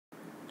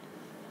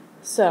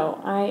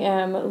So I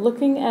am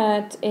looking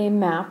at a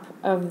map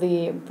of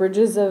the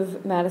bridges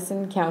of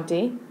Madison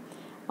County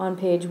on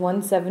page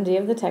 170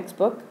 of the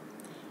textbook,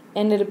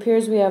 and it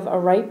appears we have a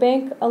right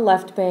bank, a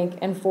left bank,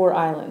 and 4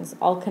 islands,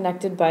 all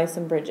connected by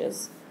some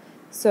bridges.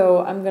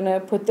 So I'm going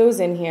to put those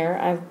in here.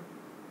 I've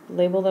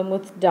labeled them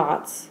with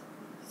dots.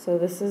 So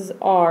this is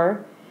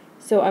R.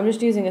 So I'm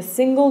just using a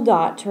single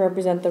dot to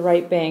represent the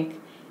right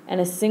bank and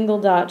a single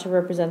dot to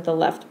represent the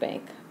left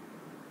bank,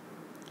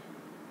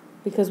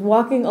 because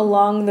walking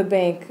along the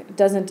bank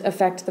doesn't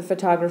affect the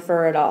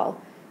photographer at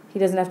all. He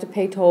doesn't have to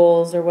pay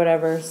tolls or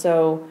whatever,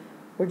 so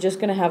we're just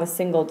going to have a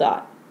single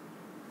dot.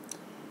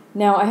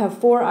 Now I have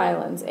 4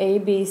 islands, A,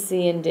 B,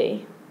 C, and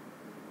D.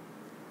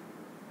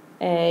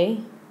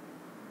 A,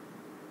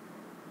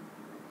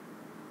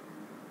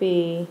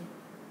 B,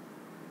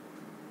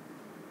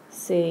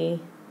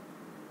 C,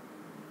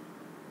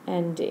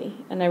 and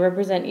D. And I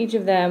represent each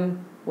of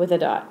them with a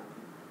dot.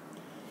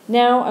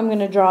 Now I'm going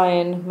to draw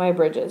in my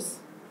bridges.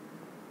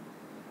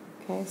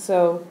 Okay,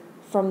 so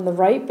from the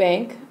right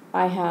bank,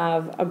 I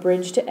have a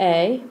bridge to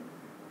A,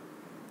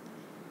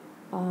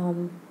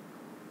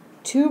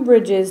 2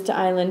 bridges to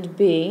island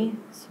B,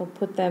 so I'll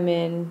put them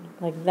in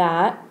like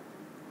that,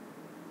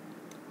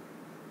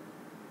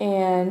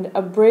 and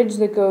a bridge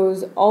that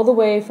goes all the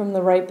way from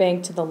the right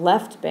bank to the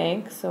left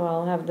bank, so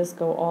I'll have this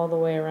go all the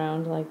way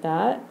around like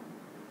that.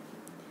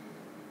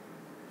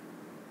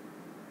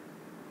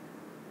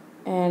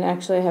 And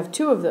actually I have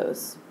 2 of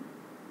those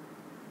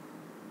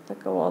that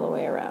go all the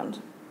way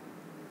around.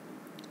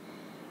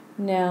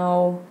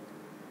 Now,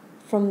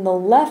 from the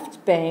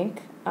left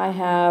bank, I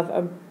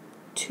have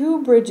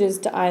 2 bridges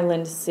to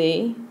island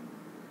C.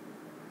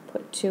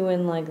 Put 2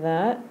 in like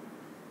that.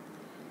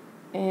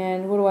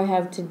 And what do I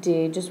have to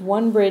D? Just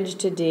 1 bridge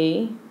to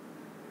D.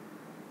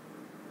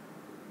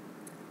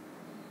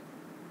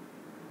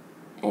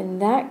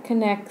 And that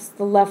connects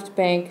the left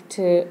bank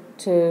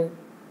to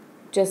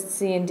just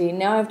C and D.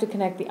 Now I have to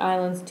connect the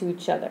islands to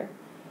each other.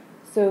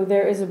 So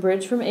there is a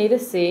bridge from A to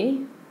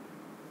C,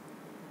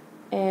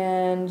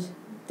 and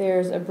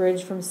there's a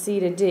bridge from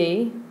C to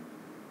D.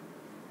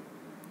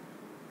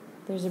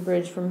 There's a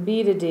bridge from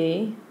B to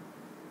D.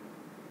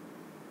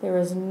 There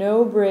is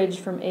no bridge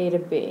from A to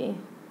B.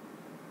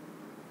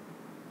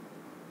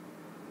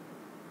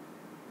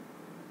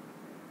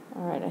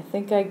 All right, I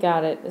think I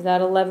got it. Is that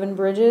 11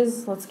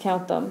 bridges? Let's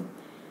count them.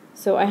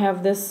 So I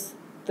have this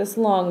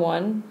long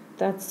one.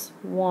 That's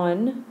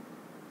 1.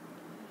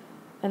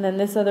 And then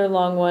this other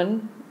long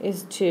one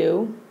is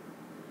 2.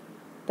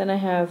 Then I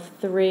have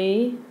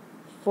 3,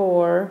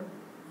 4,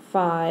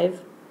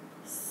 5,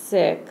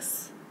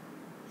 6,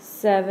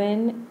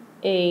 7,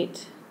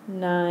 8,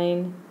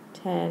 9,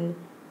 10,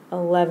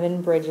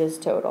 11 bridges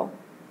total.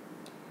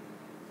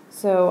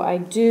 So I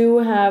do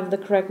have the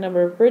correct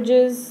number of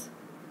bridges.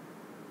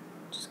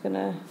 Just going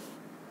to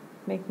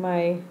make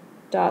my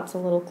dots a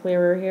little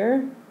clearer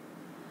here.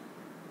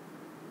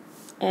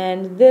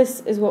 And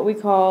this is what we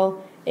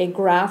call a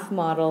graph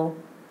model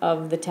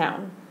of the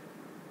town.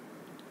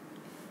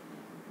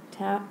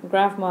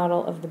 Graph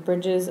model of the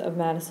bridges of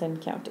Madison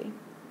County.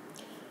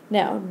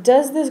 Now,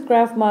 does this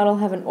graph model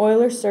have an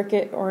Euler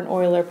circuit or an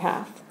Euler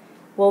path?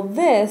 Well,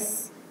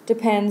 this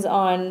depends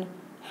on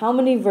how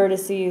many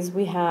vertices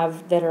we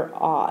have that are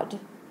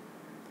odd.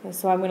 Okay,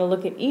 so I'm going to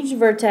look at each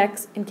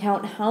vertex and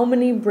count how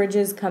many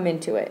bridges come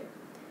into it.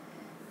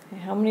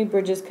 Okay, how many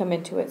bridges come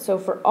into it? So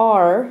for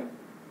R,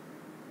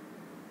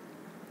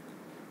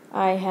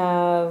 I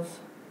have,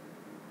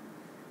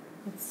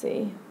 let's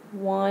see,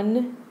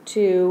 1,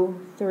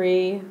 2,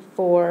 3,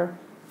 4,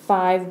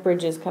 5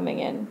 bridges coming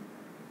in,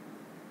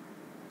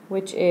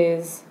 which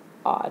is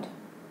odd,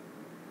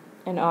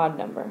 an odd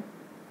number.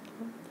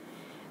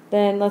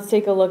 Then let's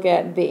take a look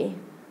at B.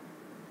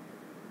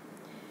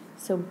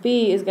 So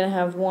B is going to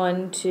have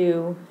 1,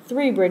 2,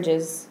 3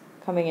 bridges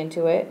coming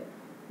into it,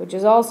 which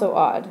is also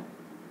odd.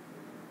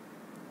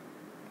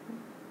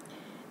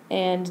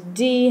 And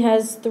D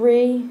has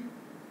 3.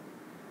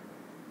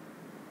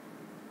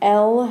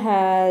 L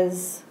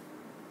has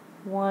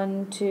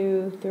 1,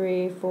 2,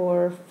 3,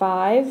 4,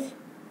 5.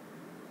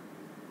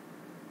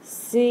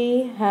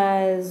 C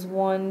has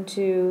 1,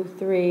 2,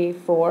 3,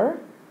 4.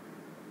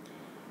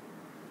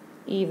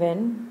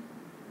 Even.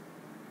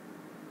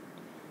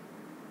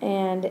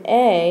 And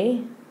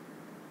A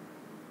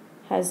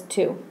has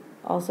 2,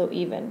 also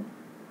even.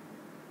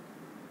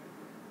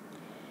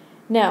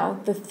 Now,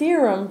 the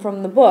theorem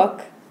from the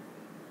book,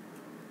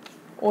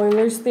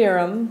 Euler's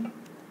theorem,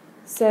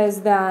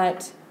 says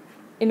that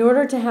in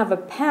order to have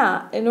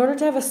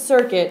a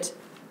circuit,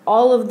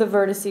 all of the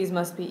vertices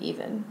must be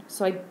even.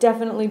 So I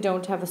definitely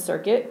don't have a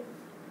circuit.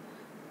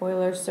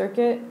 Euler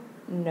circuit,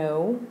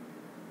 no.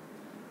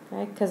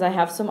 Okay, because I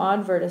have some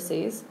odd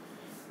vertices.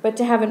 But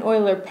to have an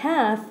Euler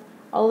path,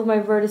 all of my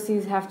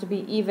vertices have to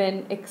be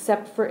even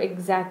except for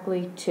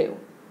exactly 2.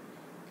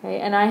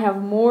 Okay, and I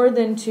have more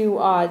than 2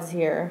 odds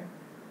here,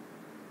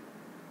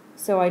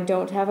 so I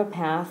don't have a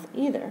path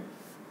either.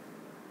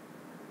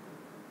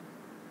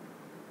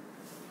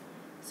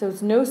 So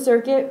it's no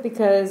circuit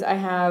because I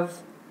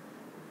have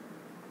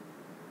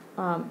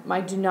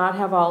I do not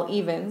have all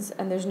evens,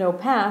 and there's no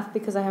path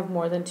because I have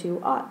more than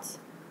two oughts.